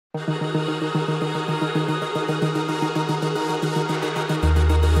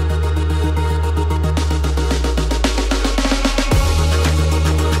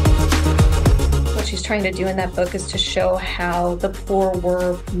trying to do in that book is to show how the poor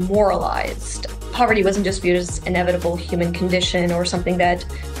were moralized. Poverty wasn't just viewed as inevitable human condition or something that,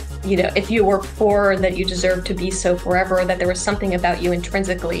 if you were poor, that you deserved to be so forever, that there was something about you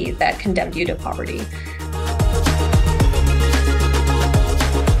intrinsically that condemned you to poverty.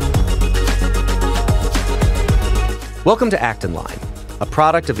 Welcome to Acton Line, a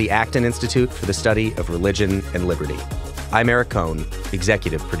product of the Acton Institute for the Study of Religion and Liberty. I'm Eric Cohn,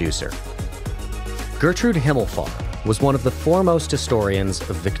 executive producer. Gertrude Himmelfarb was one of the foremost historians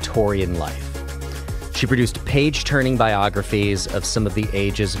of Victorian life. She produced page-turning biographies of some of the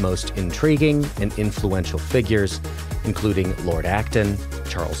age's most intriguing and influential figures, including Lord Acton,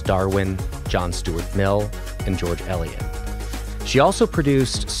 Charles Darwin, John Stuart Mill, and George Eliot. She also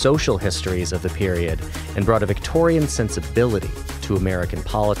produced social histories of the period and brought a Victorian sensibility to American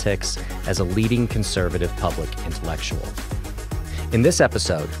politics as a leading conservative public intellectual. In this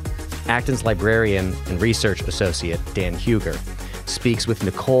episode, Acton's librarian and research associate Dan Huger speaks with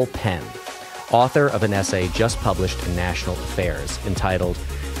Nicole Penn, author of an essay just published in National Affairs entitled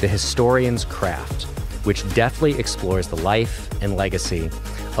The Historian's Craft, which deftly explores the life and legacy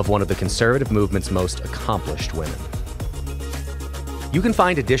of one of the conservative movement's most accomplished women. You can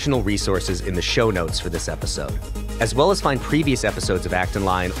find additional resources in the show notes for this episode, as well as find previous episodes of Acton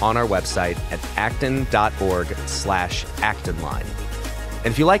Line on our website at acton.org/actonline.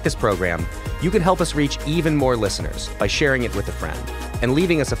 And if you like this program, you can help us reach even more listeners by sharing it with a friend and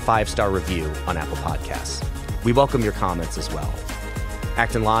leaving us a 5-star review on Apple Podcasts. We welcome your comments as well.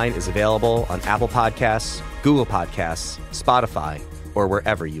 Acton Line is available on Apple Podcasts, Google Podcasts, Spotify, or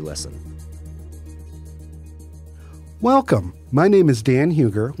wherever you listen. Welcome. My name is Dan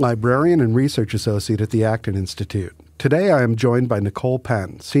Huger, librarian and research associate at the Acton Institute. Today I am joined by Nicole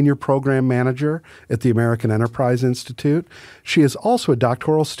Penn, senior program manager at the American Enterprise Institute. She is also a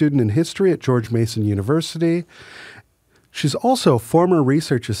doctoral student in history at George Mason University. She's also a former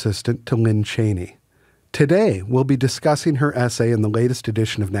research assistant to Lynn Cheney. Today, we'll be discussing her essay in the latest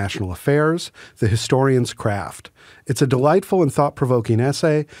edition of National Affairs, The Historian's Craft. It's a delightful and thought-provoking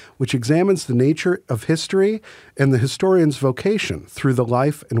essay which examines the nature of history and the historian's vocation through the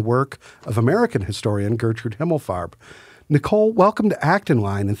life and work of American historian Gertrude Himmelfarb. Nicole, welcome to Acton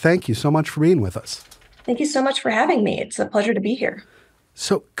Line, and thank you so much for being with us. Thank you so much for having me. It's a pleasure to be here.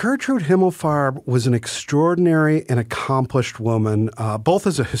 So Gertrude Himmelfarb was an extraordinary and accomplished woman, both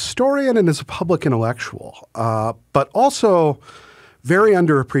as a historian and as a public intellectual, but also very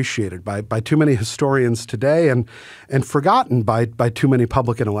underappreciated by too many historians today and forgotten by too many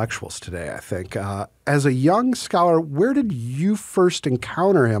public intellectuals today, I think. As a young scholar, where did you first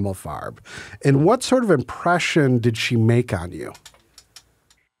encounter Himmelfarb, and what sort of impression did she make on you?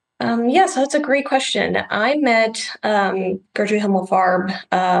 So that's a great question. I met Gertrude Himmelfarb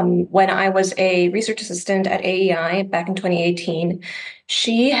when I was a research assistant at AEI back in 2018.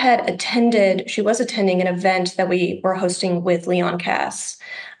 She was attending an event that we were hosting with Leon Kass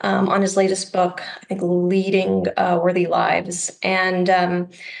on his latest book, I think, Leading Worthy Lives. And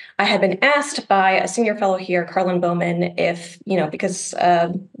I had been asked by a senior fellow here, Carlin Bowman, if, because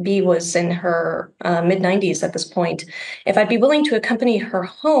Bea was in her mid-90s at this point, if I'd be willing to accompany her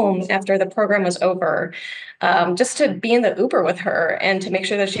home after the program was over, just to be in the Uber with her and to make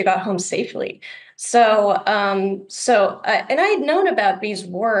sure that she got home safely. And I had known about Bea's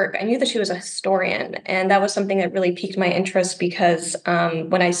work. I knew that she was a historian, and that was something that really piqued my interest because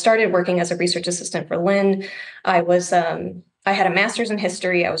when I started working as a research assistant for Lynn, I had a master's in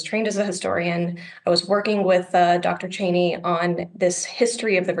history. I was trained as a historian. I was working with Dr. Cheney on this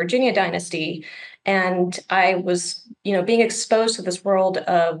history of the Virginia dynasty. And I was, being exposed to this world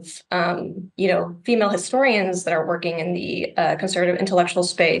of, female historians that are working in the conservative intellectual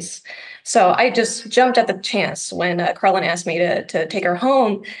space. So I just jumped at the chance when Carlin asked me to take her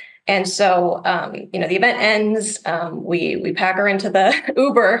home. And so, the event ends, we pack her into the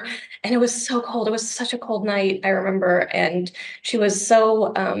Uber, and it was so cold. It was such a cold night, I remember. And she was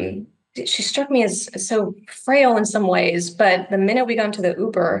she struck me as so frail in some ways. But the minute we got into the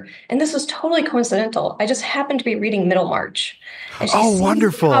Uber, and this was totally coincidental, I just happened to be reading Middlemarch. Oh,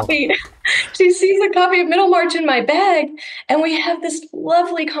 wonderful. She sees a copy of Middlemarch in my bag, and we have this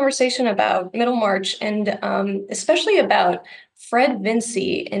lovely conversation about Middlemarch and especially about Fred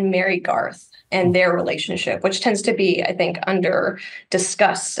Vincy and Mary Garth and their relationship, which tends to be, I think, under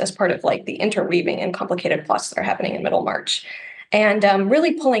discussed as part of like the interweaving and complicated plots that are happening in Middlemarch. And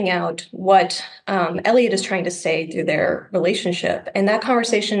really pulling out what Eliot is trying to say through their relationship. And that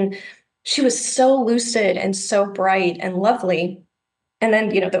conversation, she was so lucid and so bright and lovely. And then,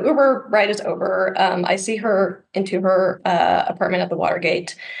 the Uber ride is over. I see her into her apartment at the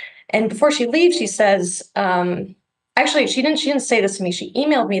Watergate. And before she leaves, she says, actually, she didn't say this to me. She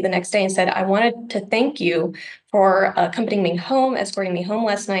emailed me the next day and said, I wanted to thank you for accompanying me home, escorting me home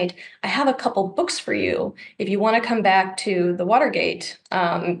last night. I have a couple books for you. If you want to come back to the Watergate,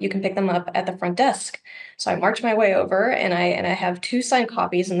 you can pick them up at the front desk. So I marched my way over, and I have 2 signed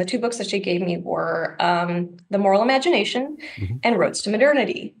copies. And the 2 books that she gave me were The Moral Imagination and Roads to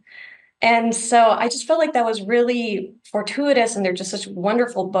Modernity. And so I just felt like that was really fortuitous, and they're just such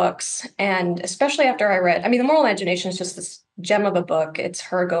wonderful books. And especially after I read, I mean, The Moral Imagination is just this gem of a book. It's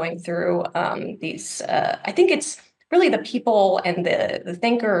her going through these, I think it's really the people and the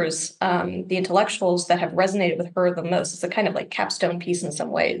thinkers, the intellectuals that have resonated with her the most. It's a kind of like capstone piece in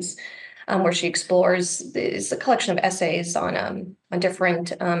some ways, where she explores is a collection of essays on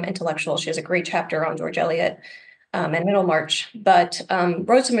different intellectuals. She has a great chapter on George Eliot and Middlemarch. But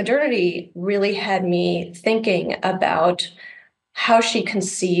Roads to Modernity really had me thinking about how she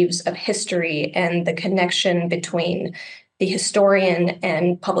conceives of history and the connection between the historian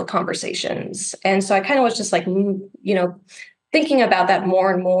and public conversations. And so I kind of was just like, thinking about that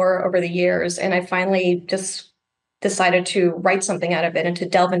more and more over the years. And I finally just decided to write something out of it and to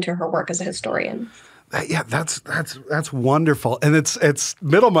delve into her work as a historian. Yeah, that's wonderful, and it's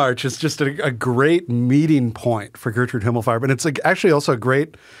Middlemarch is just a great meeting point for Gertrude Himmelfarb, and it's actually also a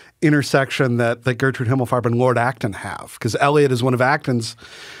great intersection that Gertrude Himmelfarb and Lord Acton have, because Eliot is one of Acton's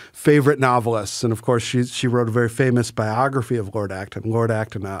favorite novelists, and of course she wrote a very famous biography of Lord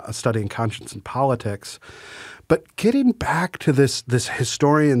Acton, A Study in Conscience and Politics. But getting back to this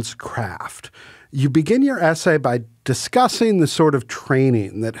historian's craft, you begin your essay by discussing the sort of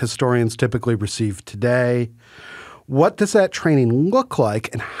training that historians typically receive today. What does that training look like,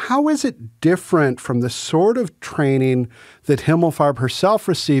 and how is it different from the sort of training that Himmelfarb herself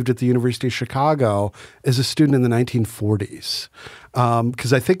received at the University of Chicago as a student in the 1940s?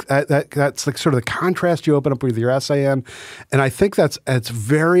 Because I think that's like sort of the contrast you open up with your essay in, and I think it's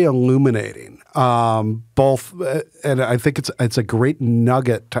very illuminating. Both, and I think it's a great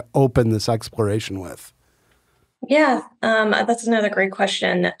nugget to open this exploration with. Yeah, that's another great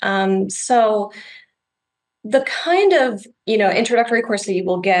question. So the kind of introductory course that you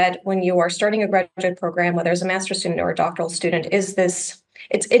will get when you are starting a graduate program, whether as a master's student or a doctoral student, is this.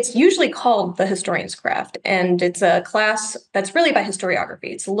 It's usually called the historian's craft, and it's a class that's really by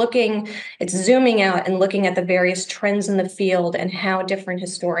historiography. It's zooming out and looking at the various trends in the field and how different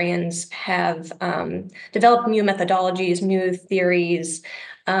historians have developed new methodologies, new theories.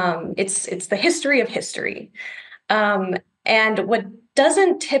 It's the history of history. And what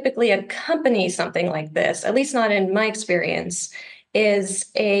doesn't typically accompany something like this, at least not in my experience, is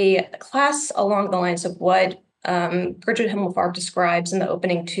a class along the lines of what Gertrude Himmelfarb describes in the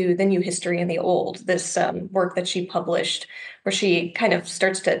opening to The New History and the Old, this work that she published, where she kind of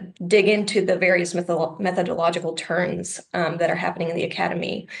starts to dig into the various methodological turns that are happening in the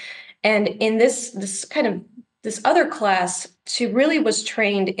academy. And in this other class, she really was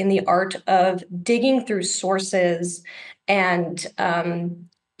trained in the art of digging through sources and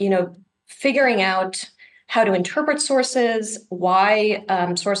figuring out how to interpret sources, why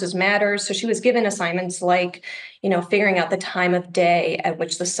sources matter. So she was given assignments like, figuring out the time of day at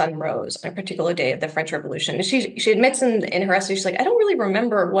which the sun rose on a particular day of the French Revolution. And she admits in her essay, she's like, I don't really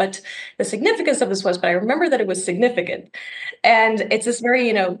remember what the significance of this was, but I remember that it was significant. And it's this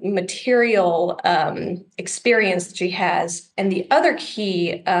very, material experience that she has. And the other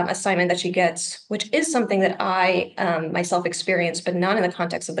key assignment that she gets, which is something that I myself experienced, but not in the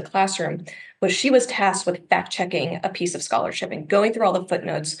context of the classroom, was she was tasked with fact-checking a piece of scholarship and going through all the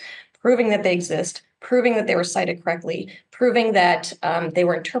footnotes, proving that they exist, proving that they were cited correctly, proving that they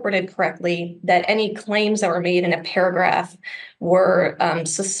were interpreted correctly, that any claims that were made in a paragraph were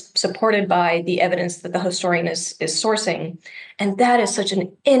supported by the evidence that the historian is sourcing. And that is such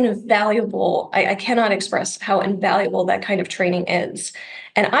an invaluable, I cannot express how invaluable that kind of training is.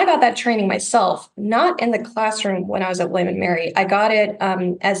 And I got that training myself, not in the classroom when I was at William & Mary. I got it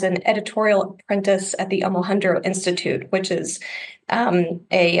as an editorial apprentice at the Acton Institute, which is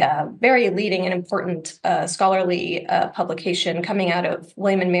a very leading and important scholarly publication coming out of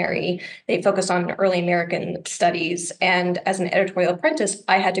William & Mary. They focus on early American studies. And as an editorial apprentice,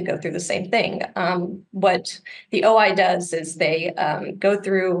 I had to go through the same thing. What the OI does is they go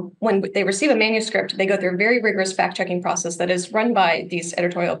through, when they receive a manuscript, they go through a very rigorous fact-checking process that is run by these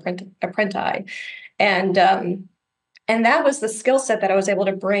editorial apprenti. And that was the skill set that I was able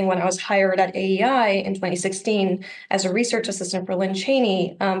to bring when I was hired at AEI in 2016 as a research assistant for Lynn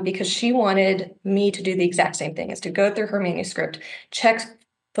Cheney, because she wanted me to do the exact same thing, is to go through her manuscript, check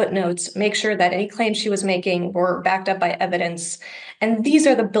footnotes, make sure that any claims she was making were backed up by evidence. And these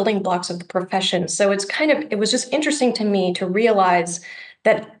are the building blocks of the profession. So it was just interesting to me to realize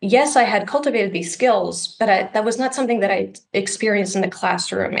that, yes, I had cultivated these skills, but that was not something that I experienced in the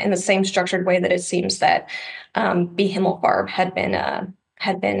classroom in the same structured way that it seems that B. Himmelfarb had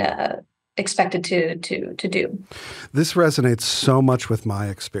been expected to do. This resonates so much with my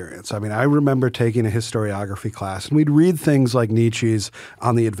experience. I mean, I remember taking a historiography class, and we'd read things like Nietzsche's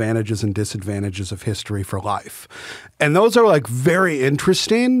On the Advantages and Disadvantages of History for Life. And those are like very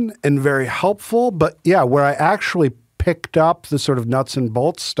interesting and very helpful. But yeah, where I actually picked up the sort of nuts and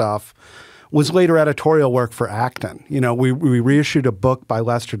bolts stuff was later editorial work for Acton. You know, we reissued a book by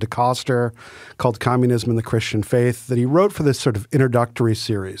Lester DeCoster called Communism and the Christian Faith that he wrote for this sort of introductory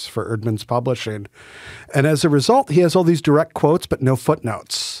series for Erdman's Publishing. And as a result, he has all these direct quotes but no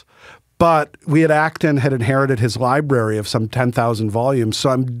footnotes. But we at Acton had inherited his library of some 10,000 volumes. So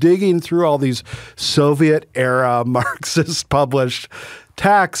I'm digging through all these Soviet-era Marxist published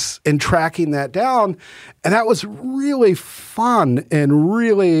texts and tracking that down. And that was really fun and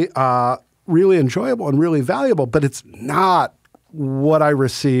really enjoyable and really valuable, but it's not what I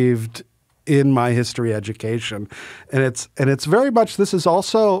received in my history education. And it's very much, this is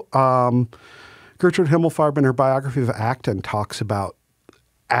also, Gertrude Himmelfarb in her biography of Acton talks about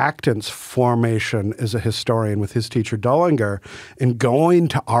Acton's formation as a historian with his teacher Dullinger and going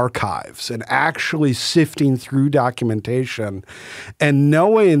to archives and actually sifting through documentation and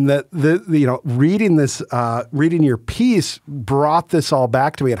knowing that reading your piece brought this all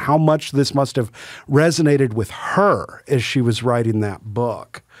back to me and how much this must have resonated with her as she was writing that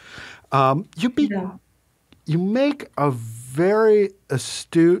book. You make a very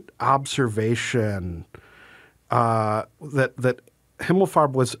astute observation that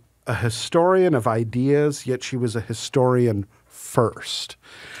Himmelfarb was a historian of ideas, yet she was a historian first.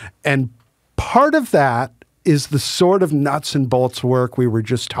 And part of that is the sort of nuts and bolts work we were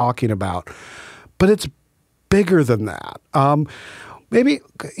just talking about. But it's bigger than that. Maybe,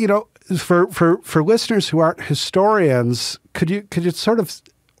 for listeners who aren't historians, could you sort of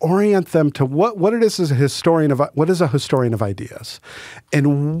orient them to what it is as a historian of what is a historian of ideas?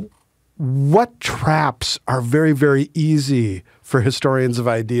 And what traps are very, very easy for historians of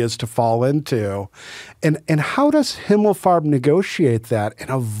ideas to fall into? And how does Himmelfarb negotiate that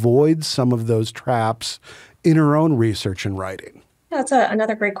and avoid some of those traps in her own research and writing? That's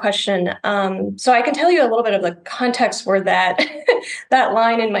another great question. So I can tell you a little bit of the context where that that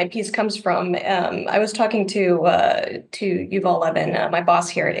line in my piece comes from. I was talking to Yuval Levin, my boss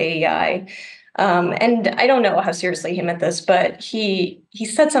here at AEI, and I don't know how seriously he meant this, but he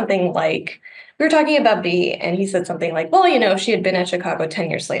said something like, we were talking about B, and he said something like, well, if she had been at Chicago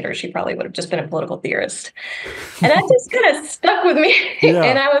 10 years later, she probably would have just been a political theorist. And that just kind of stuck with me. Yeah.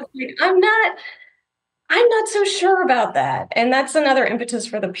 And I was like, I'm not so sure about that. And that's another impetus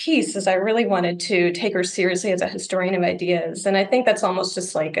for the piece, is I really wanted to take her seriously as a historian of ideas. And I think that's almost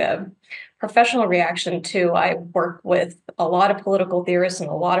just like a professional reaction to, I work with a lot of political theorists and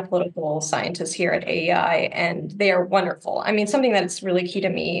a lot of political scientists here at AEI, and they are wonderful. I mean, something that's really key to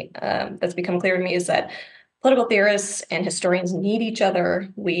me, that's become clear to me, is that political theorists and historians need each other.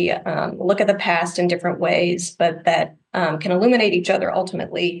 We look at the past in different ways, but that can illuminate each other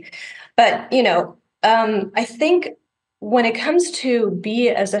ultimately. But, I think when it comes to B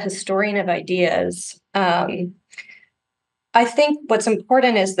as a historian of ideas, I think what's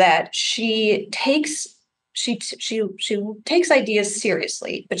important is that she takes ideas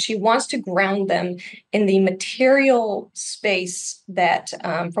seriously, but she wants to ground them in the material space that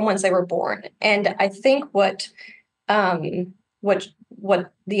from whence they were born. And I think what the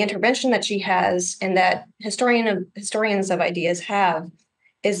intervention that she has and that historians of ideas have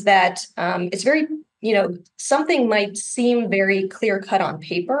is that it's very, something might seem very clear cut on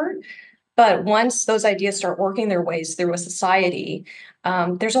paper, but once those ideas start working their ways through a society,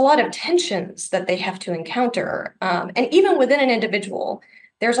 there's a lot of tensions that they have to encounter. And even within an individual,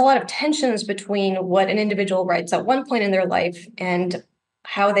 there's a lot of tensions between what an individual writes at one point in their life and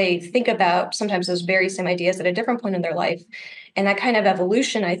how they think about sometimes those very same ideas at a different point in their life. And that kind of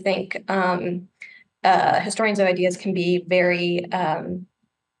evolution, I think, historians of ideas can be very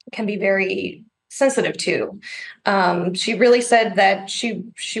sensitive to. She really said that she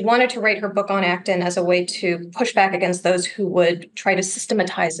wanted to write her book on Acton as a way to push back against those who would try to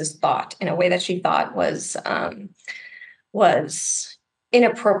systematize his thought in a way that she thought was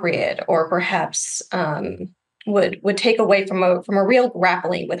inappropriate, or perhaps would take away from a real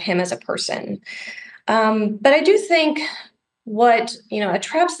grappling with him as a person. But I do think what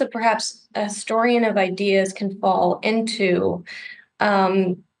traps that perhaps a historian of ideas can fall into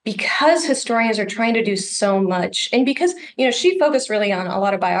because historians are trying to do so much, and because, she focused really on a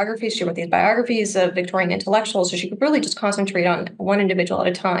lot of biographies. She wrote these biographies of Victorian intellectuals, so she could really just concentrate on one individual at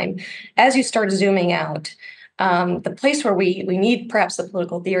a time. As you start zooming out, the place where we need perhaps the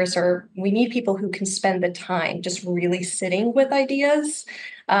political theorists, or we need people who can spend the time just really sitting with ideas,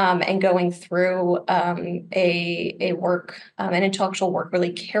 and going through a work, an intellectual work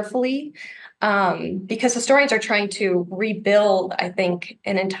really carefully. Because historians are trying to rebuild, I think,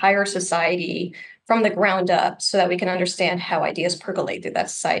 an entire society from the ground up so that we can understand how ideas percolate through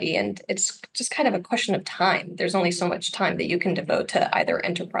that society. And it's just kind of a question of time. There's only so much time that you can devote to either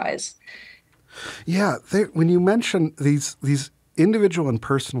enterprise. Yeah, when you mention these individual and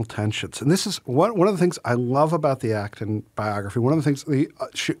personal tensions, and this is one of the things I love about the Acton biography. One of the things,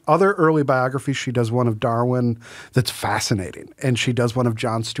 other early biographies, she does one of Darwin that's fascinating, and she does one of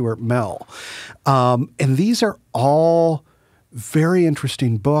John Stuart Mill. And these are all very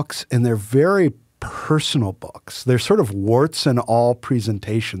interesting books, and they're very personal books. They're sort of warts and all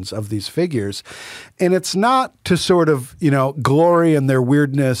presentations of these figures. And it's not to sort of, glory in their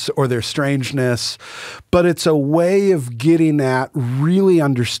weirdness or their strangeness, but it's a way of getting at really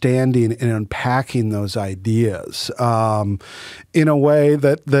understanding and unpacking those ideas in a way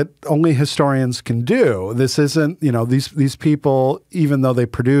that only historians can do. This isn't, these people, even though they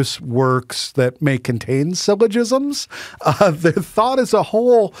produce works that may contain syllogisms, their thought as a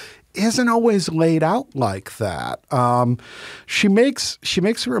whole isn't always laid out like that. She makes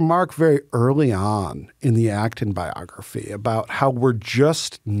a remark very early on in the Acton biography about how we're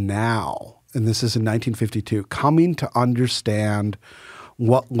just now, and this is in 1952, coming to understand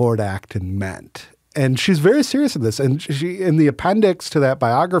what Lord Acton meant. And she's very serious in this. And she, in the appendix to that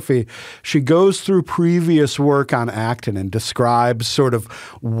biography, she goes through previous work on Acton and describes sort of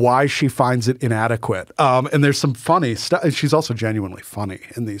why she finds it inadequate. And there's some funny stuff. She's also genuinely funny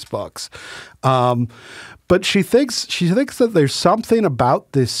in these books. But she thinks that there's something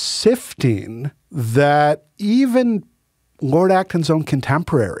about this sifting that even Lord Acton's own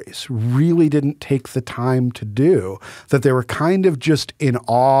contemporaries really didn't take the time to do, that they were kind of just in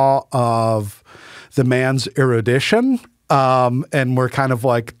awe of the man's erudition, and were kind of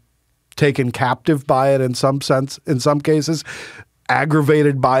like taken captive by it in some sense, in some cases,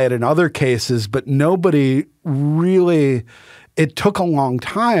 aggravated by it in other cases, but nobody really, it took a long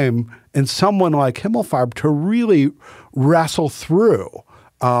time and someone like Himmelfarb to really wrestle through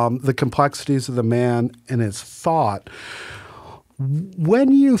the complexities of the man and his thought.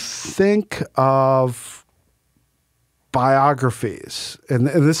 When you think of biographies, and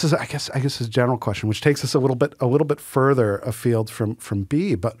this is, I guess, a general question, which takes us a little bit further afield from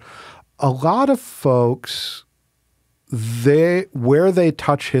B. But a lot of folks, where they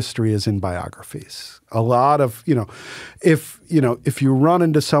touch history is in biographies. A lot of, if you run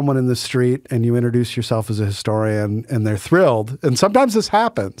into someone in the street and you introduce yourself as a historian and they're thrilled, and sometimes this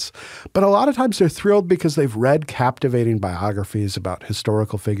happens, but a lot of times they're thrilled because they've read captivating biographies about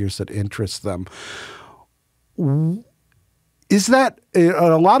historical figures that interest them. Is that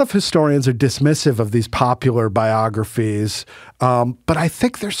a lot of historians are dismissive of these popular biographies, but I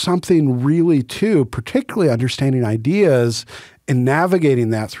think there's something really too, particularly understanding ideas and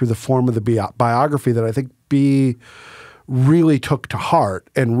navigating that through the form of the biography, that I think B really took to heart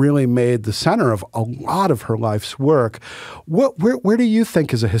and really made the center of a lot of her life's work. Where do you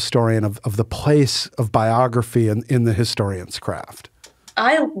think, as a historian, of the place of biography in the historian's craft?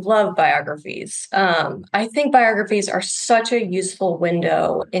 I love biographies. I think biographies are such a useful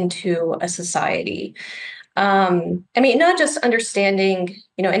window into a society. Not just understanding,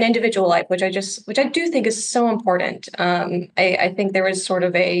 an individual life, which I do think is so important. I think there is sort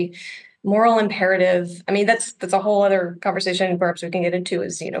of a moral imperative. That's a whole other conversation perhaps we can get into,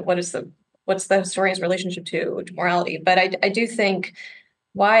 is, what's the historian's relationship to morality? But I do think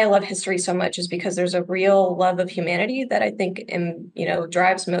why I love history so much is because there's a real love of humanity that I think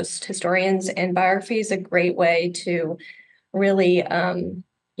drives most historians, and biography is a great way to really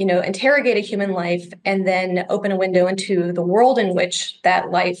interrogate a human life and then open a window into the world in which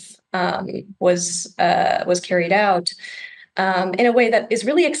that life was carried out in a way that is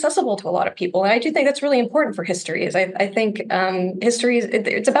really accessible to a lot of people. And I do think that's really important for history. I think history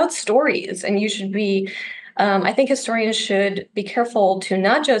it's about stories, and you should be. I think historians should be careful to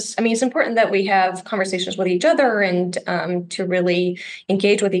not just, it's important that we have conversations with each other and to really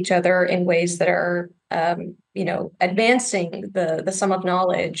engage with each other in ways that are, advancing the sum of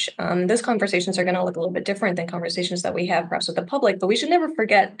knowledge. Those conversations are going to look a little bit different than conversations that we have perhaps with the public, but we should never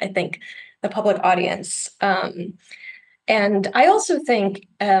forget, I think, the public audience. And I also think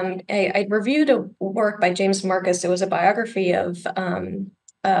I reviewed a work by James Marcus. It was a biography of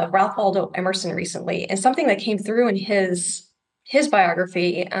Ralph Waldo Emerson recently, and something that came through in his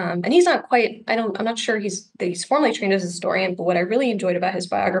biography. And he's not quite. I'm not sure he's formally trained as a historian. But what I really enjoyed about his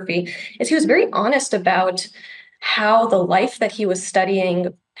biography is he was very honest about how the life that he was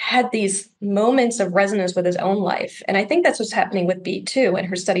studying had these moments of resonance with his own life. And I think that's what's happening with Bea too, in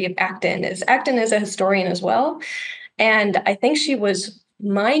her study of Acton. Is Acton is a historian as well. And I think she was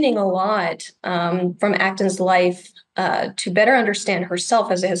mining a lot from Acton's life to better understand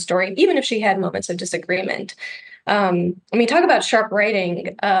herself as a historian, even if she had moments of disagreement. Talk about sharp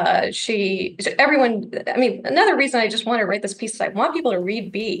writing. Another reason I just want to write this piece is I want people to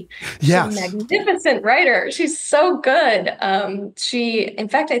read Bea. She's a magnificent writer. She's so good. In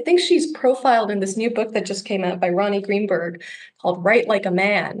fact, I think she's profiled in this new book that just came out by Ronnie Greenberg called Write Like a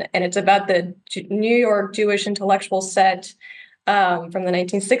Man. And it's about the New York Jewish intellectual set from the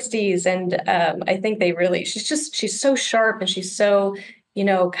 1960s. And I think she's so sharp and she's so,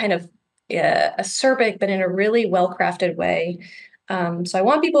 kind of acerbic, but in a really well-crafted way. So I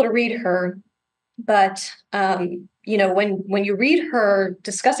want people to read her. But when you read her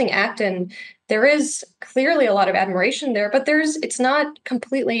discussing Acton, there is clearly a lot of admiration there, but it's not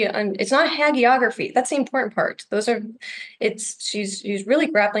hagiography. That's the important part. She's really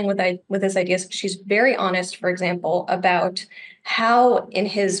grappling with this idea. She's very honest, for example, about how in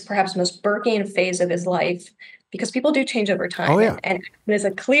his perhaps most Burkean phase of his life, because people do change over time. Oh, yeah. And there's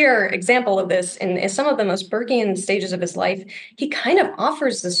a clear example of this in some of the most Burkean stages of his life. He kind of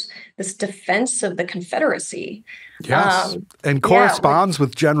offers this defense of the Confederacy. Yes, and corresponds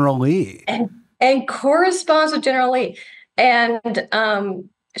with General Lee. And corresponds with General Lee. And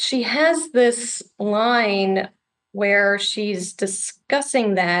she has this line where she's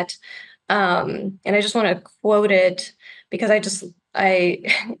discussing that, and I just want to quote it because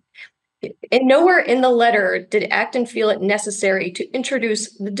and nowhere in the letter did Acton feel it necessary to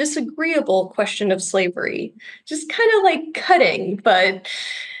introduce the disagreeable question of slavery. Just kind of like cutting, but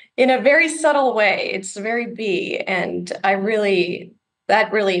in a very subtle way. It's very Bea. And that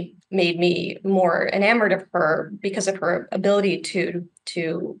really made me more enamored of her because of her ability to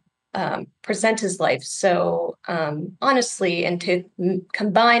present his life so honestly and to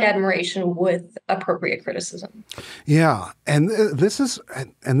combine admiration with appropriate criticism. Yeah, and this is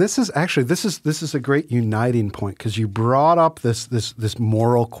a great uniting point because you brought up this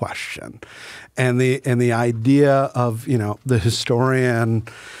moral question, and the idea of the historian.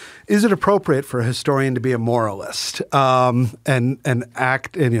 Is it appropriate for a historian to be a moralist and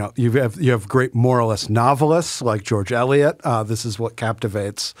act? And you have great moralist novelists like George Eliot. This is what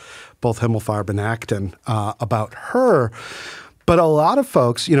captivates both Himmelfarb and Acton about her. But a lot of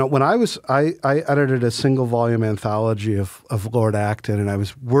folks, when I edited a single volume anthology of Lord Acton, and I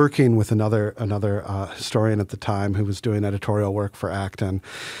was working with another historian at the time who was doing editorial work for Acton,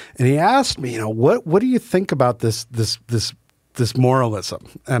 and he asked me, what do you think about this moralism?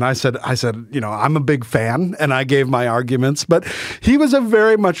 And I said, I'm a big fan, and I gave my arguments, but he was a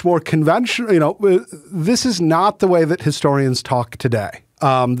very much more conventional, this is not the way that historians talk today.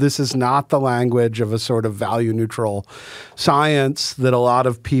 This is not the language of a sort of value neutral science that a lot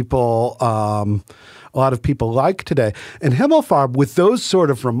of people like today. And Himmelfarb, with those sort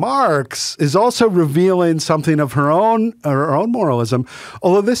of remarks, is also revealing something of her own moralism,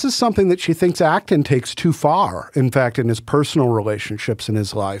 although this is something that she thinks Acton takes too far, in fact, in his personal relationships in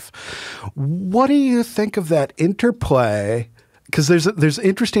his life. What do you think of that interplay? Because there's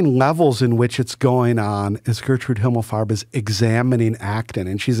interesting levels in which it's going on as Gertrude Himmelfarb is examining Acton,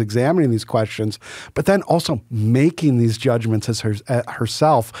 and she's examining these questions, but then also making these judgments as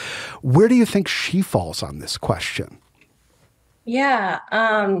herself. Where do you think she falls on this question? Yeah,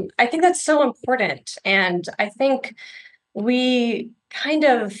 I think that's so important. And I think we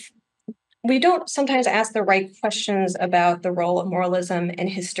don't sometimes ask the right questions about the role of moralism in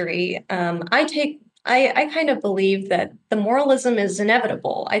history. I kind of believe that the moralism is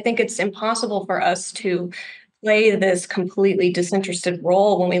inevitable. I think it's impossible for us to play this completely disinterested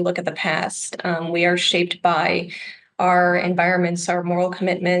role when we look at the past. We are shaped by our environments, our moral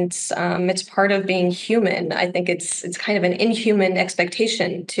commitments. It's part of being human. I think it's kind of an inhuman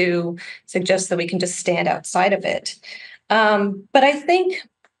expectation to suggest that we can just stand outside of it. But I think,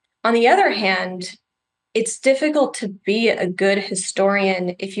 on the other hand, it's difficult to be a good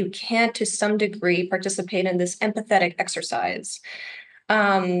historian if you can't, to some degree, participate in this empathetic exercise.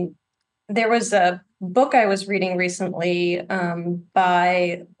 There was a book I was reading recently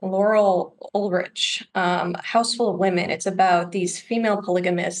by Laurel Ulrich, House Full of Women. It's about these female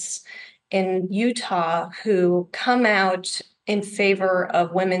polygamists in Utah who come out in favor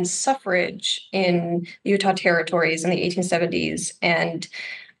of women's suffrage in Utah territories in the 1870s. And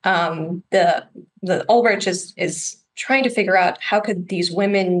the Ulrich is trying to figure out how could these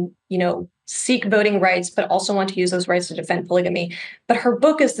women, seek voting rights, but also want to use those rights to defend polygamy. But her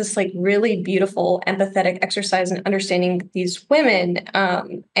book is this like really beautiful, empathetic exercise in understanding these women.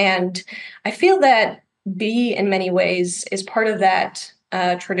 And I feel that B, in many ways, is part of that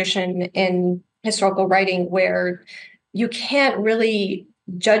tradition in historical writing where you can't really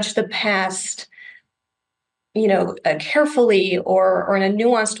judge the past carefully or in a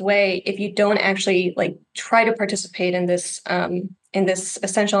nuanced way if you don't actually like try to participate in this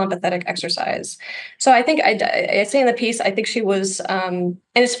essential empathetic exercise. So I think I say in the piece, I think she was, and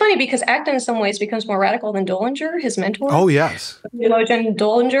it's funny because Acton in some ways becomes more radical than Dollinger, his mentor. Oh, yes. Theologian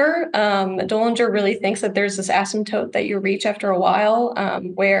Dollinger. Dollinger really thinks that there's this asymptote that you reach after a while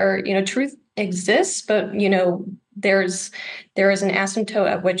where, truth exists, but, there is an asymptote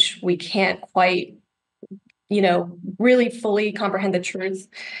at which we can't quite really fully comprehend the truth.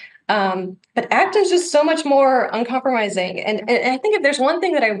 But Acton's just so much more uncompromising. And I think if there's one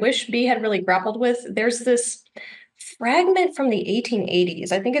thing that I wish B had really grappled with, there's this fragment from the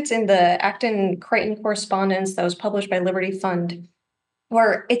 1880s. I think it's in the Acton-Crichton correspondence that was published by Liberty Fund,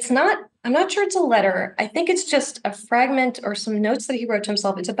 where I'm not sure it's a letter. I think it's just a fragment or some notes that he wrote to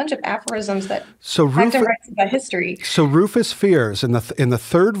himself. It's a bunch of aphorisms that Acton writes about history. So Rufus Fears in the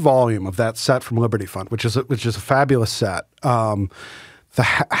third volume of that set from Liberty Fund, which is a fabulous set. The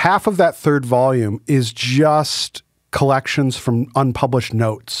half of that third volume is just collections from unpublished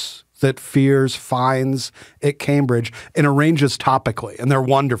notes that Fears finds at Cambridge and arranges topically, and they're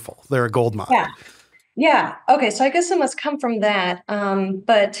wonderful. They're a goldmine. Yeah. Okay. So I guess it must come from that.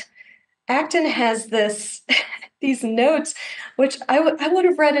 But Acton has these notes, which I would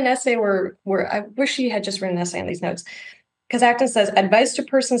have read an essay where I wish he had just written an essay on these notes. Because Acton says, advice to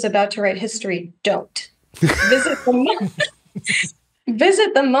persons about to write history, don't.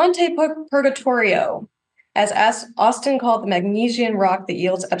 Visit the Monte Purgatorio, as Austin called the magnesian rock that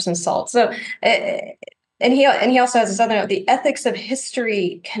yields Epsom salt. So, and he also has this other note, the ethics of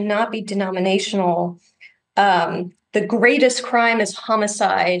history cannot be denominational. The greatest crime is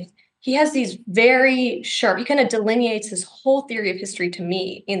homicide. He has these very sharp, he kind of delineates his whole theory of history to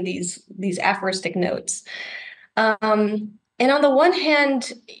me in these aphoristic notes. And on the one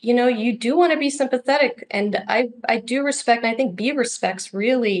hand, you do want to be sympathetic, and I do respect, and I think B respects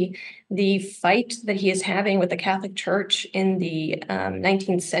really the fight that he is having with the Catholic Church in the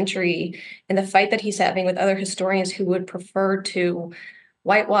 19th century, and the fight that he's having with other historians who would prefer to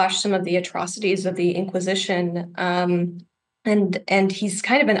whitewash some of the atrocities of the Inquisition. And he's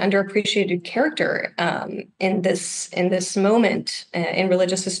kind of an underappreciated character in this moment in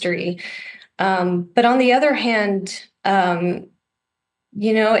religious history. But on the other hand,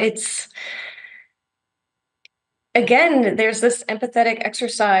 it's, again, there's this empathetic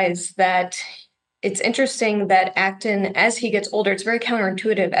exercise that it's interesting that Acton, as he gets older, it's very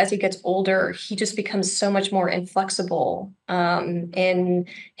counterintuitive. As he gets older, he just becomes so much more inflexible in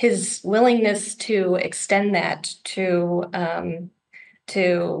his willingness to extend that to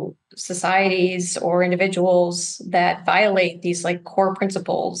societies or individuals that violate these like core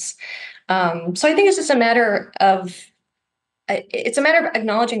principles. So I think it's just a matter of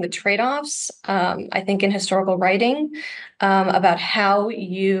acknowledging the trade-offs, I think, in historical writing about how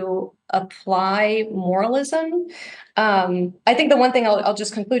you apply moralism. I think the one thing I'll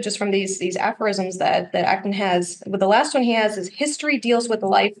just conclude just from these aphorisms that Acton has, with the last one he has is, history deals with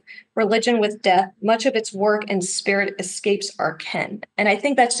life, religion with death. Much of its work and spirit escapes our ken. And I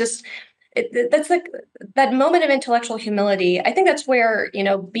think that's just, that's like that moment of intellectual humility. I think that's where,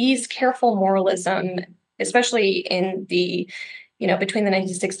 B's careful moralism, especially in the, between the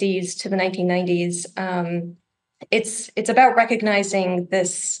 1960s to the 1990s, it's about recognizing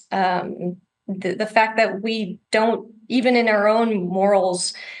this, the fact that we don't, even in our own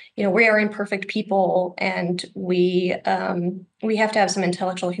morals, we are imperfect people, and we have to have some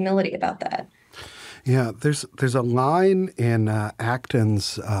intellectual humility about that. Yeah, there's a line in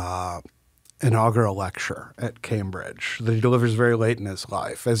Acton's inaugural lecture at Cambridge that he delivers very late in his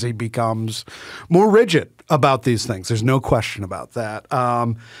life as he becomes more rigid about these things. There's no question about that.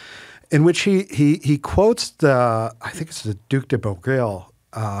 In which he quotes I think it's the Duc de Broglie,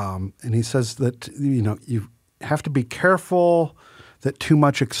 and he says that you have to be careful that too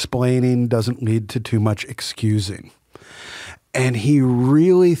much explaining doesn't lead to too much excusing. And he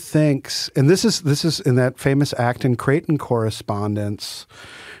really thinks, and this is in that famous Acton-Crichton correspondence,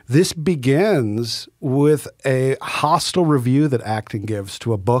 This begins with a hostile review that Acton gives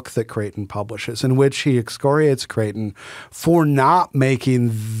to a book that Creighton publishes, in which he excoriates Creighton for not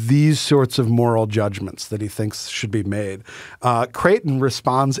making these sorts of moral judgments that he thinks should be made. Creighton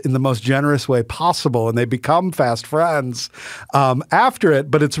responds in the most generous way possible, and they become fast friends after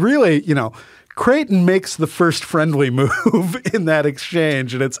it. But it's really, Creighton makes the first friendly move in that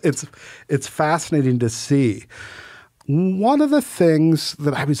exchange, and it's fascinating to see. One of the things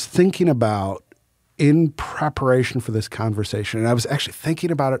that I was thinking about in preparation for this conversation, and I was actually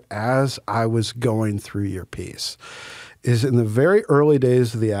thinking about it as I was going through your piece, is in the very early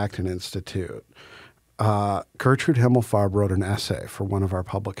days of the Acton Institute, Gertrude Himmelfarb wrote an essay for one of our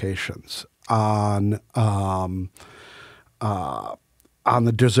publications on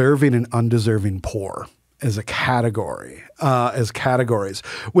the deserving and undeserving poor as a category, as categories,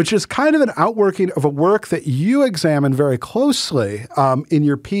 which is kind of an outworking of a work that you examine very closely in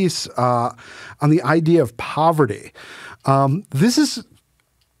your piece on the idea of poverty. This is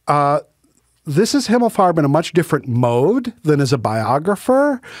Himmelfarb in a much different mode than as a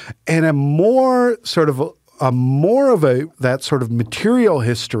biographer, and a more of that sort of material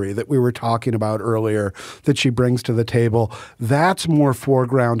history that we were talking about earlier that she brings to the table. That's more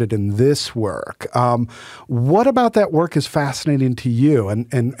foregrounded in this work. What about that work is fascinating to you,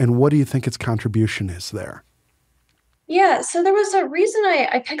 and what do you think its contribution is there? Yeah, so there was a reason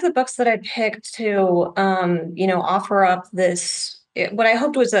I picked the books that I picked to, offer up what I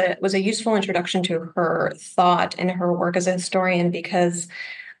hoped was a useful introduction to her thought and her work as a historian, because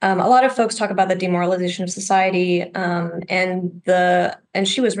a lot of folks talk about the demoralization of society, and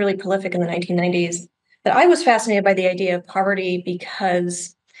she was really prolific in the 1990s. But I was fascinated by the idea of poverty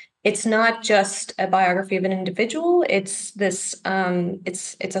because it's not just a biography of an individual. It's this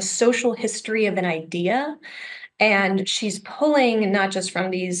it's a social history of an idea, and she's pulling not just from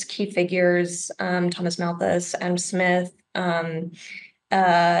these key figures, Thomas Malthus, Adam Smith,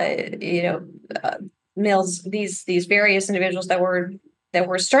 Mills, these various individuals that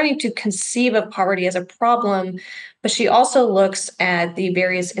were starting to conceive of poverty as a problem, but she also looks at the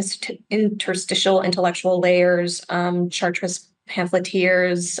various interstitial intellectual layers, chartist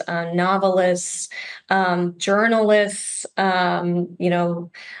pamphleteers, novelists, journalists,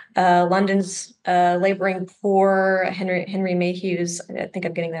 London's laboring poor, Henry Mayhew's, I think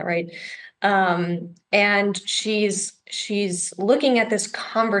I'm getting that right. And she's looking at this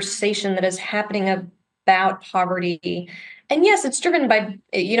conversation that is happening about poverty. And yes, it's driven by,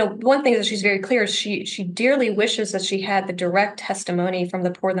 one thing that she's very clear is she dearly wishes that she had the direct testimony from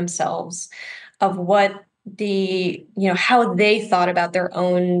the poor themselves of what how they thought about their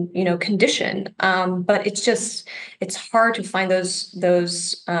own, condition. But it's hard to find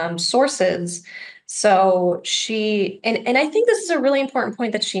those sources. So and I think this is a really important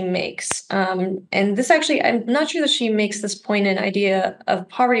point that she makes. And this actually, I'm not sure that she makes this point in idea of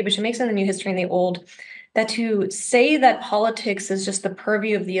poverty, but she makes it in the New History and the Old, that to say that politics is just the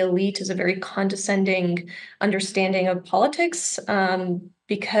purview of the elite is a very condescending understanding of politics,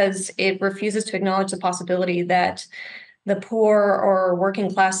 because it refuses to acknowledge the possibility that the poor or working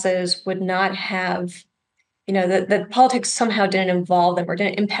classes would not have, that politics somehow didn't involve them or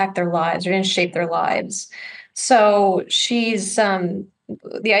didn't impact their lives or didn't shape their lives. So she's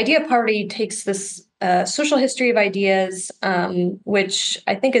the idea of poverty takes this social history of ideas, which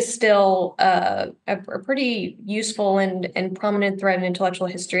I think is still a pretty useful and prominent thread in intellectual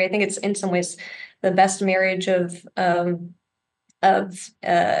history. I think it's in some ways the best marriage of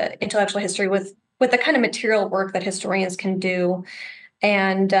intellectual history with the kind of material work that historians can do,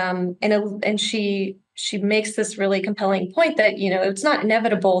 and she makes this really compelling point that it's not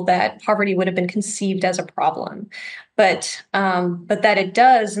inevitable that poverty would have been conceived as a problem, but that it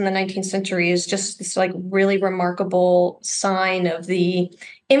does in the 19th century is just this like really remarkable sign of the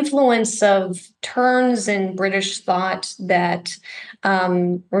influence of turns in British thought that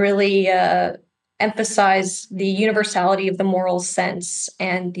really emphasize the universality of the moral sense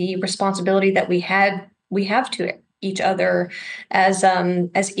and the responsibility that we have to each other as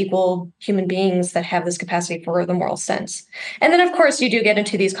equal human beings that have this capacity for the moral sense. And then, of course, you do get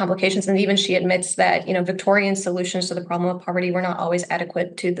into these complications, and even she admits that Victorian solutions to the problem of poverty were not always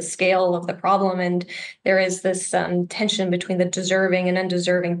adequate to the scale of the problem, and there is this tension between the deserving and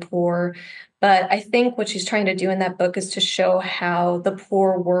undeserving poor. But I think what she's trying to do in that book is to show how the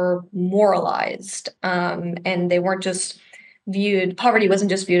poor were moralized, and they weren't just poverty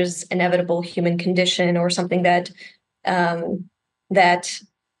wasn't just viewed as inevitable human condition or something that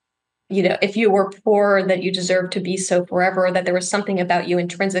if you were poor, that you deserved to be so forever, or that there was something about you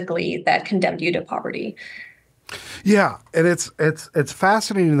intrinsically that condemned you to poverty. Yeah, and it's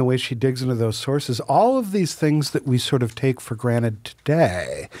fascinating the way she digs into those sources. All of these things that we sort of take for granted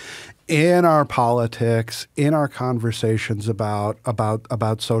today in our politics, in our conversations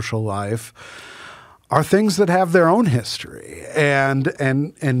about social life, are things that have their own history,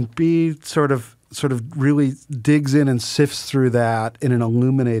 and B sort of really digs in and sifts through that in an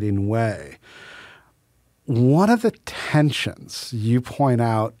illuminating way. One of the tensions you point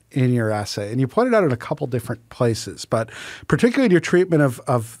out in your essay, and you point it out in a couple different places, but particularly in your treatment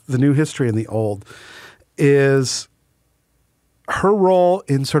of the new history and the old, is her role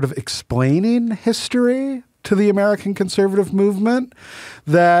in sort of explaining history to the American conservative movement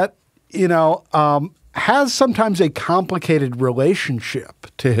that, has sometimes a complicated relationship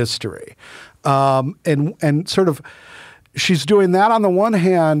to history. And sort of she's doing that on the one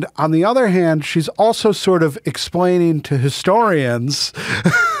hand. On the other hand, she's also sort of explaining to historians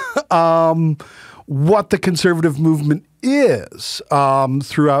what the conservative movement is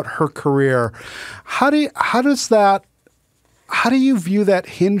throughout her career. How do you view that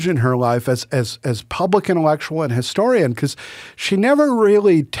hinge in her life as public intellectual and historian? Because she never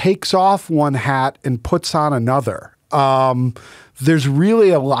really takes off one hat and puts on another. There's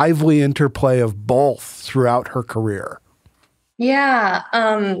really a lively interplay of both throughout her career. Yeah,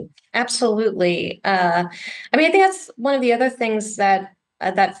 absolutely. I think that's one of the other things that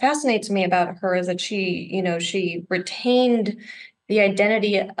fascinates me about her is that she retained the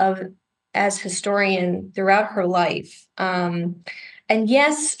identity as historian throughout her life. And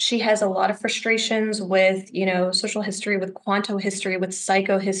yes, she has a lot of frustrations with, social history, with quanto history, with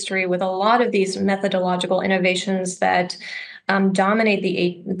psychohistory, with a lot of these methodological innovations that dominate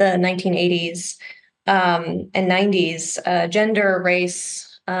the 1980s and 90s, gender,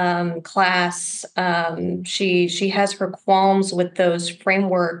 race, class. She has her qualms with those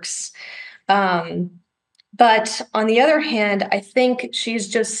frameworks. But on the other hand, I think she's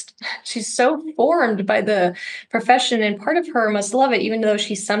so formed by the profession, and part of her must love it, even though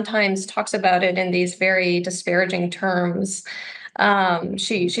she sometimes talks about it in these very disparaging terms.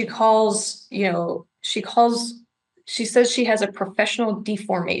 She says she has a professional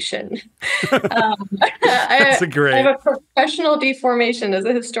deformation. That's I have a professional deformation as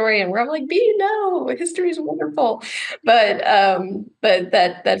a historian, where I'm like, no, history is wonderful, but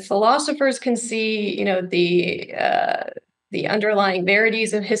that philosophers can see, the underlying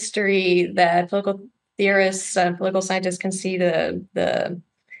verities of history, that political theorists, political scientists can see the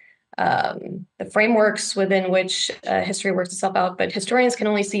frameworks within which history works itself out, but historians can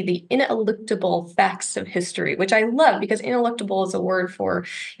only see the ineluctable facts of history, which I love, because ineluctable is a word for,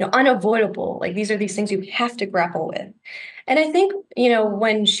 unavoidable. Like, these are these things you have to grapple with. And I think,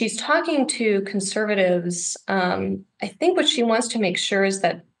 when she's talking to conservatives, I think what she wants to make sure is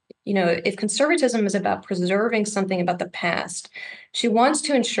that, if conservatism is about preserving something about the past, she wants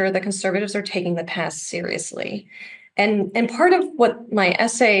to ensure that conservatives are taking the past seriously. And part of what I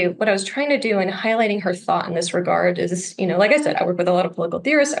was trying to do in highlighting her thought in this regard is, like I said, I work with a lot of political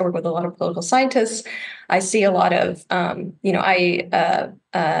theorists. I work with a lot of political scientists. I see a lot of, I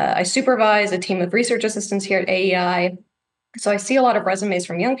supervise a team of research assistants here at AEI. So I see a lot of resumes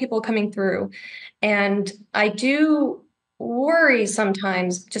from young people coming through. And I do worry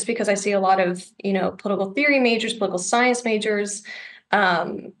sometimes, just because I see a lot of, political theory majors, political science majors,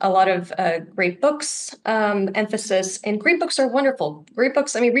 a lot of great books emphasis, and great books are wonderful. Great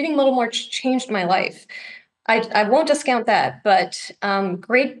books. Reading Little March changed my life. I won't discount that, but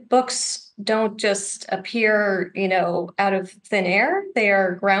great books don't just appear, out of thin air. They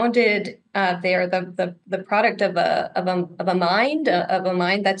are grounded. They are the product of a mind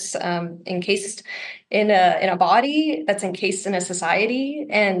that's encased in a body, that's encased in a society.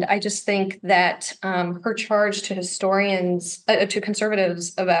 And I just think that her charge to to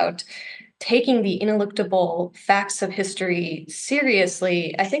conservatives about taking the ineluctable facts of history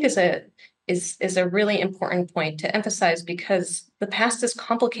seriously, I think is a really important point to emphasize, because the past is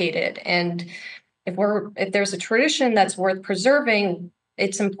complicated, and if there's a tradition that's worth preserving,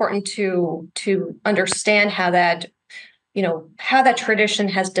 it's important to understand how that tradition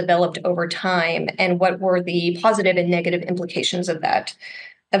has developed over time, and what were the positive and negative implications of that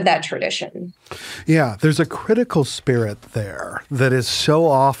tradition. Yeah, there's a critical spirit there that is so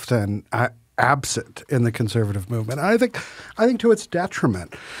often absent in the conservative movement. I think to its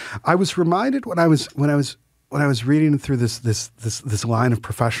detriment. I was reminded when I was reading through this line of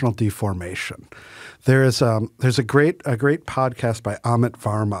professional deformation. There's a great podcast by Amit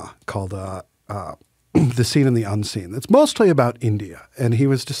Varma called The Seen and the Unseen. It's mostly about India, and he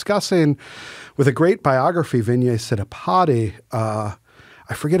was discussing with a great biography, Vinay Siddhapati.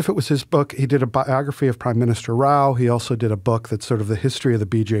 I forget if it was his book. He did a biography of Prime Minister Rao. He also did a book that's sort of the history of the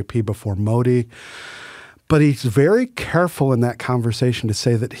BJP before Modi. But he's very careful in that conversation to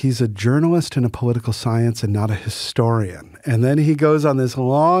say that he's a journalist in a political science and not a historian. And then he goes on this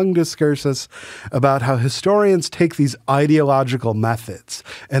long discursus about how historians take these ideological methods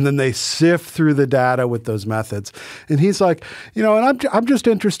and then they sift through the data with those methods. And he's like, and I'm just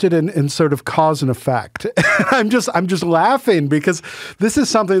interested in sort of cause and effect. I'm just laughing because this is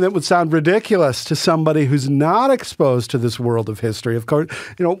something that would sound ridiculous to somebody who's not exposed to this world of history. Of course,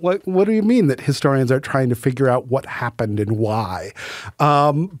 what do you mean that historians are trying to figure out what happened and why?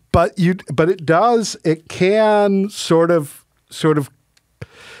 But it can sort of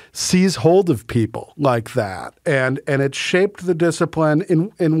seize hold of people like that, and it shaped the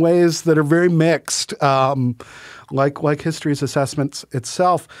discipline in ways that are very mixed, like history's assessments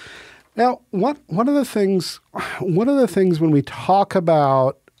itself. Now, one of the things when we talk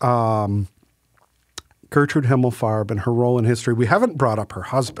about Gertrude Himmelfarb and her role in history, we haven't brought up her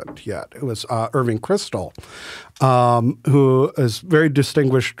husband yet. It was Irving Kristol, who has very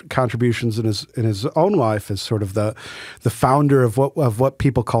distinguished contributions in his own life as sort of the founder of what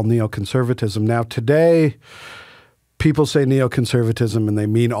people call neoconservatism. Now, today, people say neoconservatism and they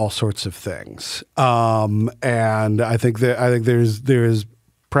mean all sorts of things, and I think there's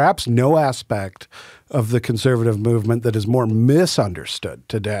perhaps no aspect of the conservative movement that is more misunderstood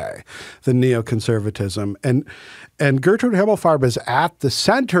today than neoconservatism. And Gertrude Himmelfarb is at the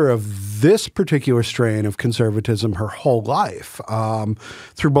center of this particular strain of conservatism her whole life,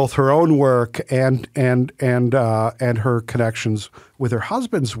 through both her own work and her connections with her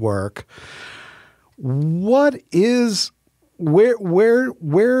husband's work. How does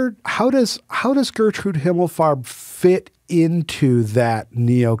Gertrude Himmelfarb fit into that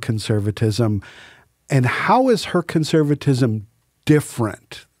neoconservatism, and how is her conservatism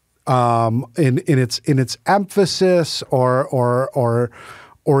different in its emphasis or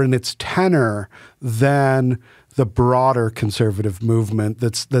in its tenor than the broader conservative movement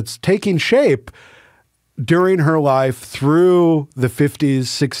that's taking shape during her life through the 50s,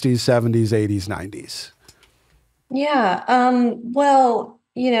 60s, 70s, 80s, 90s? Yeah. Well,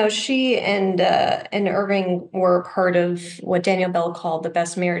 she and Irving were part of what Daniel Bell called the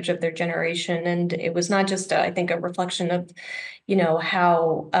best marriage of their generation, and it was not just, I think, a reflection of,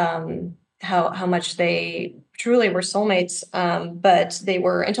 how much they truly were soulmates, but they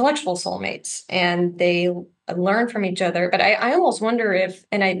were intellectual soulmates, and they learned from each other. But I almost wonder if,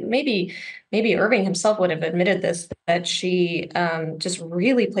 and maybe Irving himself would have admitted this, that she just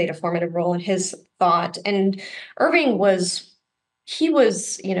really played a formative role in his thought. And Irving was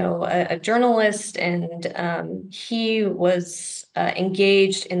a journalist, and he was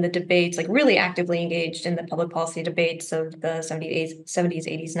engaged in the debates, like really actively engaged in the public policy debates of the 70s,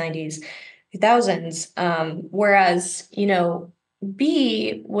 80s, 90s, 2000s. Whereas,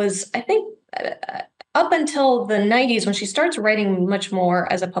 B was, I think, up until the 90s, when she starts writing much more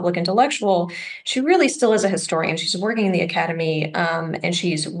as a public intellectual, she really still is a historian. She's working in the academy, and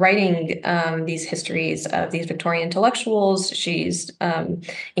she's writing these histories of these Victorian intellectuals. She's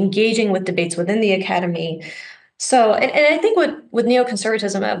engaging with debates within the academy. So, and I think with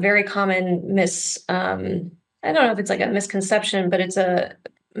neoconservatism, a very common I don't know if it's like a misconception, but it's a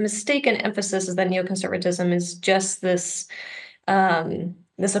mistaken emphasis, is that neoconservatism is just this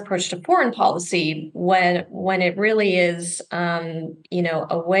approach to foreign policy, when it really is,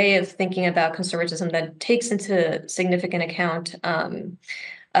 a way of thinking about conservatism that takes into significant account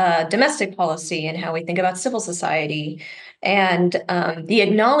domestic policy and how we think about civil society, and the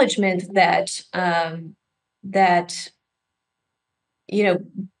acknowledgement that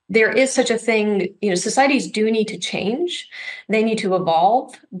there is such a thing. Societies do need to change. They need to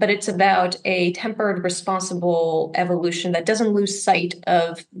evolve, but it's about a tempered, responsible evolution that doesn't lose sight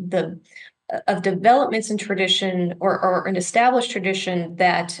of developments in tradition or an established tradition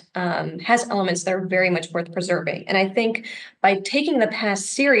that has elements that are very much worth preserving. And I think by taking the past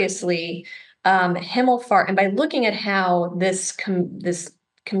seriously, Himmelfarb, and by looking at how this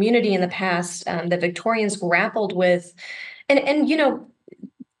community in the past, the Victorians grappled with, and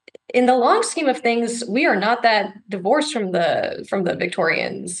in the long scheme of things, we are not that divorced from the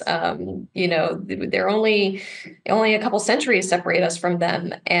Victorians. They're only a couple centuries separate us from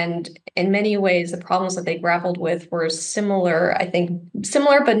them, and in many ways, the problems that they grappled with were similar. I think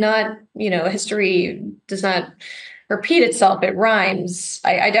similar, but not. History does not repeat itself; it rhymes.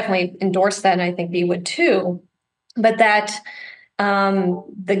 I definitely endorse that, and I think B would too. But that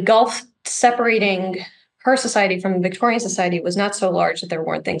the gulf separating her society from Victorian society was not so large that there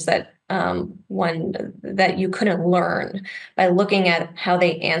weren't things that that you couldn't learn by looking at how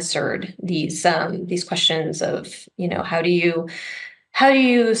they answered these questions of, how do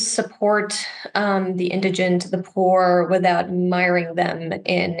you support the indigent, the poor, without miring them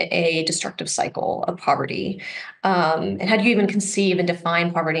in a destructive cycle of poverty? And how do you even conceive and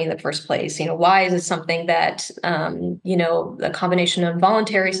define poverty in the first place? Why is it something that, a combination of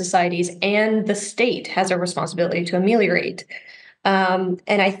voluntary societies and the state has a responsibility to ameliorate? And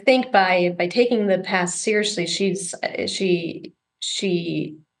I think by taking the past seriously, she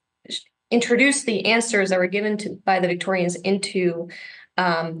introduced the answers that were given by the Victorians into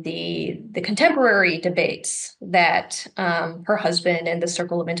the contemporary debates that her husband and the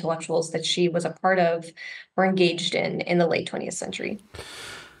circle of intellectuals that she was a part of were engaged in the late 20th century.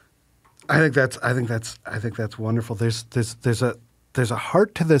 I think that's wonderful. There's a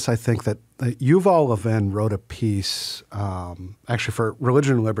heart to this. I think that Yuval Levin wrote a piece, actually for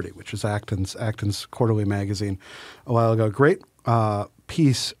Religion and Liberty, which is Acton's quarterly magazine, a while ago. Great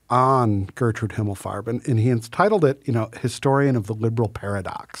piece on Gertrude Himmelfarb, and he entitled it, "Historian of the Liberal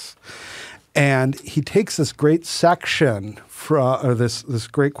Paradox." And he takes this great section or this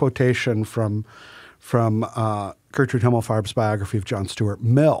great quotation from Gertrude Himmelfarb's biography of John Stuart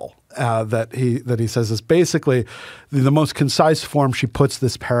Mill, that he says is basically the most concise form she puts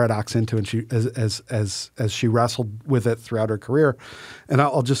this paradox into, and she as she wrestled with it throughout her career. And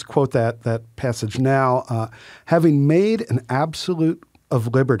I'll just quote that passage now. Having made an absolute of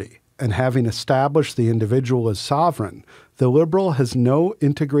liberty and having established the individual as sovereign, the liberal has no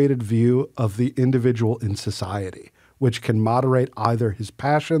integrated view of the individual in society, which can moderate either his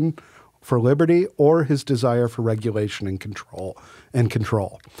passion for liberty or his desire for regulation and control.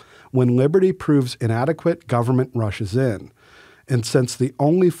 When liberty proves inadequate, government rushes in. And since the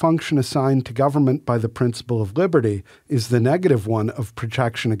only function assigned to government by the principle of liberty is the negative one of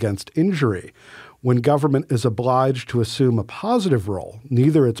protection against injury, when government is obliged to assume a positive role,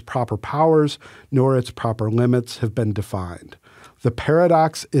 neither its proper powers nor its proper limits have been defined. The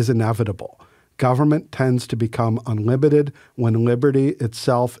paradox is inevitable. Government tends to become unlimited when liberty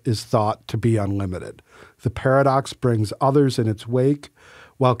itself is thought to be unlimited. The paradox brings others in its wake.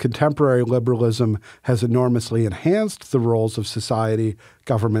 While contemporary liberalism has enormously enhanced the roles of society,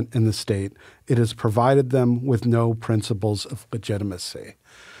 government, and the state, it has provided them with no principles of legitimacy.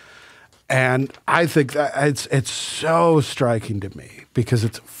 And I think that it's so striking to me because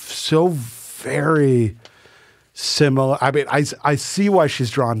it's so very similar. I mean, I see why she's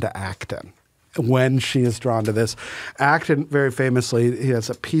drawn to Acton when she is drawn to this. Acton, very famously, he has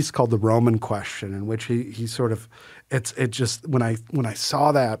a piece called The Roman Question, in which he sort of, it just, when I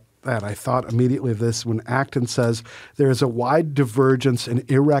saw that I thought immediately of this when Acton says there is a wide divergence and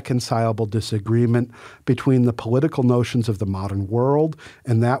irreconcilable disagreement between the political notions of the modern world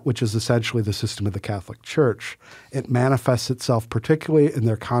and that which is essentially the system of the Catholic Church. It manifests itself particularly in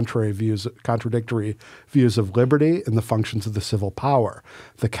their contradictory views of liberty and the functions of the civil power.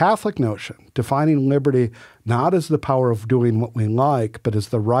 The Catholic notion, defining liberty not as the power of doing what we like, but as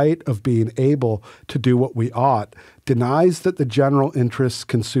the right of being able to do what we ought, denies that the general interests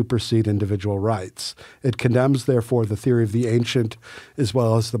can supersede individual rights. It condemns, therefore, the theory of the ancient as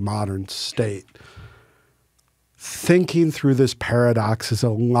well as the modern state. Thinking through this paradox is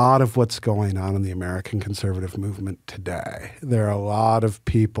a lot of what's going on in the American conservative movement today. There are a lot of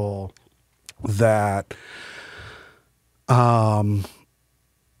people that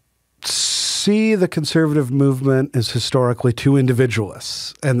see the conservative movement as historically too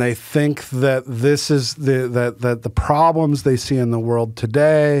individualists, and they think that this is that the problems they see in the world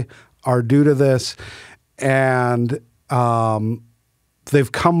today are due to this, and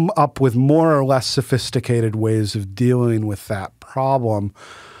they've come up with more or less sophisticated ways of dealing with that problem.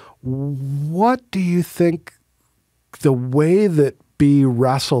 What do you think the way that Bee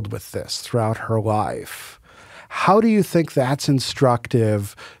wrestled with this throughout her life, how do you think that's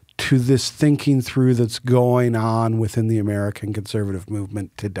instructive to this thinking through that's going on within the American conservative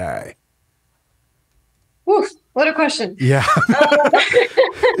movement today? Woof, what a question. Yeah.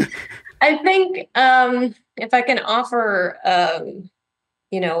 I think if I can offer,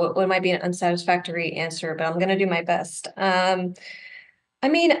 what might be an unsatisfactory answer, but I'm going to do my best. I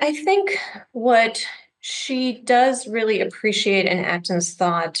think what she does really appreciate in Acton's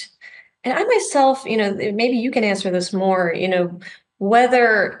thought, and I myself, maybe you can answer this more,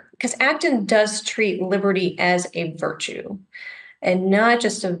 because Acton does treat liberty as a virtue and not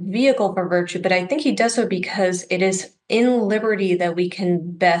just a vehicle for virtue, but I think he does so because it is in liberty that we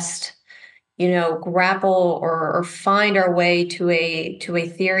can best grapple or find our way to a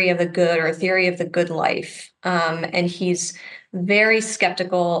theory of the good or a theory of the good life. And he's very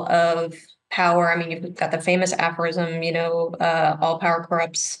skeptical of power. I mean, you've got the famous aphorism, all power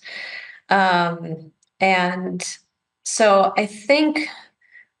corrupts. And so I think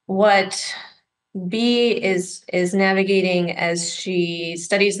what B is navigating as she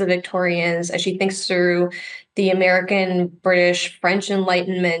studies the Victorians, as she thinks through the American, British, French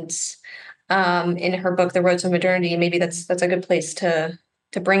Enlightenment, in her book, The Road to Modernity. Maybe that's a good place to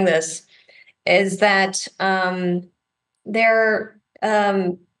bring this, is that they're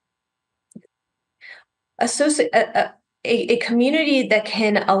a community that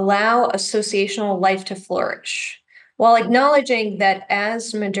can allow associational life to flourish, while acknowledging that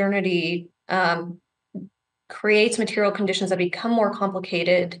as modernity creates material conditions that become more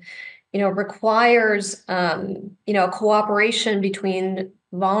complicated, requires a cooperation between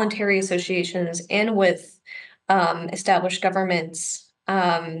voluntary associations and with established governments.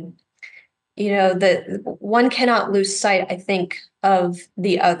 The one cannot lose sight, I think, of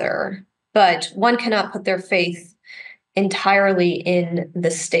the other, but one cannot put their faith entirely in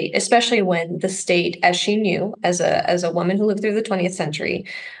the state, especially when the state, as she knew, as a woman who lived through the 20th century,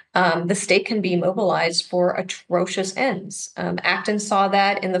 the state can be mobilized for atrocious ends. Acton saw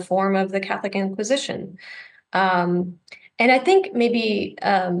that in the form of the Catholic Inquisition. And I think maybe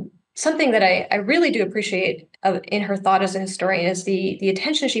something that I really do appreciate in her thought as a historian is the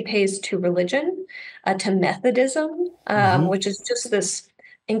attention she pays to religion, to Methodism, which is just this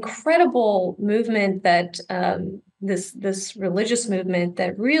incredible movement that this religious movement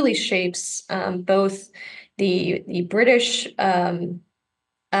that really shapes both the British,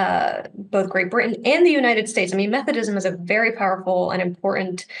 both Great Britain and the United States. I mean, Methodism is a very powerful and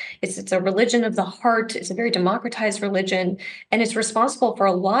important, it's a religion of the heart. It's a very democratized religion, and it's responsible for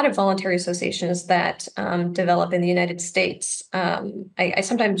a lot of voluntary associations that develop in the United States. I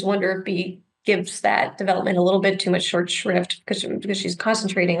sometimes wonder if B gives that development a little bit too much short shrift because she's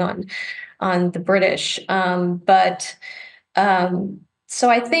concentrating on the British. So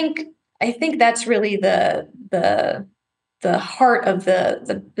I think that's really the heart of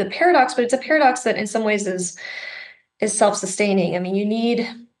the paradox, but it's a paradox that in some ways is self-sustaining. I mean, you need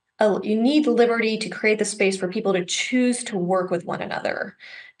liberty to create the space for people to choose to work with one another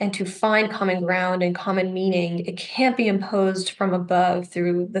and to find common ground and common meaning. It can't be imposed from above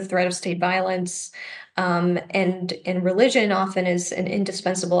through the threat of state violence. And religion often is an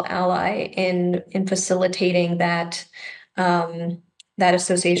indispensable ally in facilitating that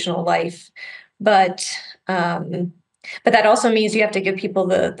associational life. But that also means you have to give people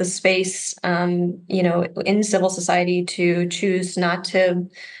the space, in civil society to choose not to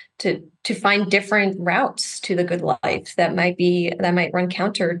find different routes to the good life that might run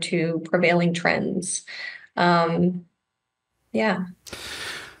counter to prevailing trends. Yeah.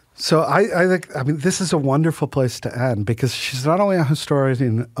 So I think, this is a wonderful place to end, because she's not only a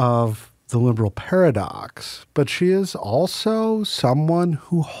historian of the liberal paradox, but she is also someone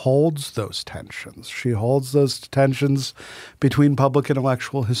who holds those tensions. She holds those tensions between public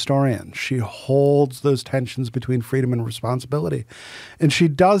intellectual historians. She holds those tensions between freedom and responsibility. And she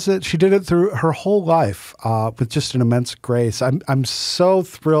did it through her whole life with just an immense grace. I'm so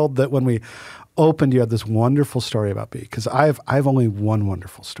thrilled that when we opened, you had this wonderful story about B, because I've only one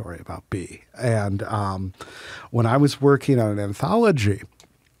wonderful story about B. And when I was working on an anthology,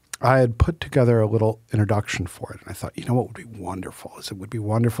 I had put together a little introduction for it. And I thought, what would be wonderful is it would be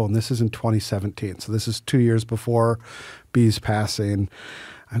wonderful. And this is in 2017. So this is 2 years before B's passing.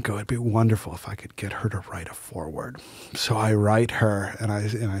 I go, it'd be wonderful if I could get her to write a foreword. So I write her, and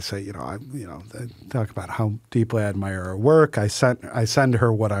I say, talk about how deeply I admire her work. I send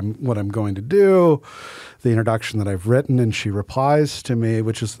her what I'm going to do, the introduction that I've written, and she replies to me,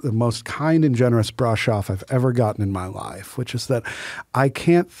 which is the most kind and generous brush off I've ever gotten in my life, which is that I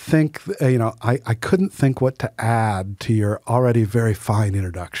can't think, I couldn't think what to add to your already very fine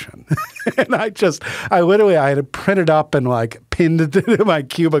introduction. And I had it printed up and pinned it to my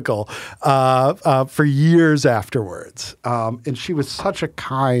cubicle for years afterwards. And she was such a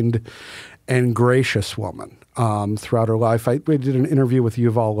kind and gracious woman throughout her life. We did an interview with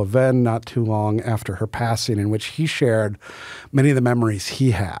Yuval Levin not too long after her passing, in which he shared many of the memories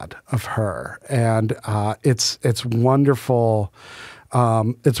he had of her. And it's wonderful.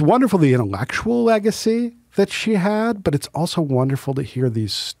 It's wonderful, the intellectual legacy that she had, but it's also wonderful to hear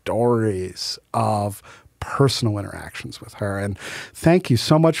these stories of personal interactions with her. And thank you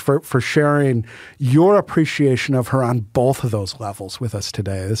so much for sharing your appreciation of her on both of those levels with us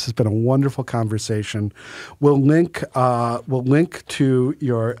today. This has been a wonderful conversation. We'll link to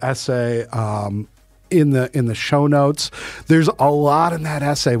your essay in the show notes. There's a lot in that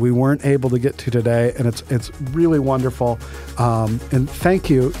essay we weren't able to get to today, and it's really wonderful. And thank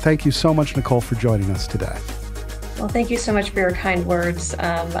you so much, Nicole, for joining us today. Well, thank you so much for your kind words.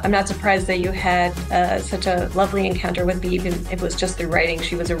 I'm not surprised that you had such a lovely encounter with me, even if it was just through writing.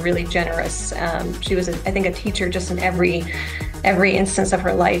 She was a really generous. She was, I think, a teacher just in every instance of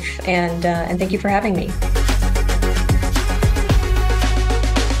her life. And thank you for having me.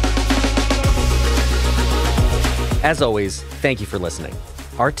 As always, thank you for listening.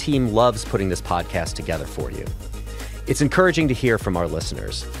 Our team loves putting this podcast together for you. It's encouraging to hear from our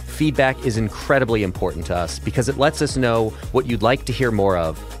listeners. Feedback is incredibly important to us because it lets us know what you'd like to hear more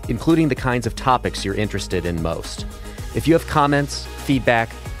of, including the kinds of topics you're interested in most. If you have comments, feedback,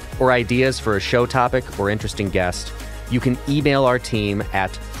 or ideas for a show topic or interesting guest, you can email our team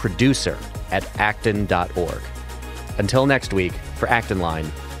at producer@acton.org. Until next week, for Acton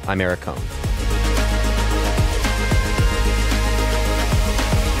Line, I'm Eric Cohn.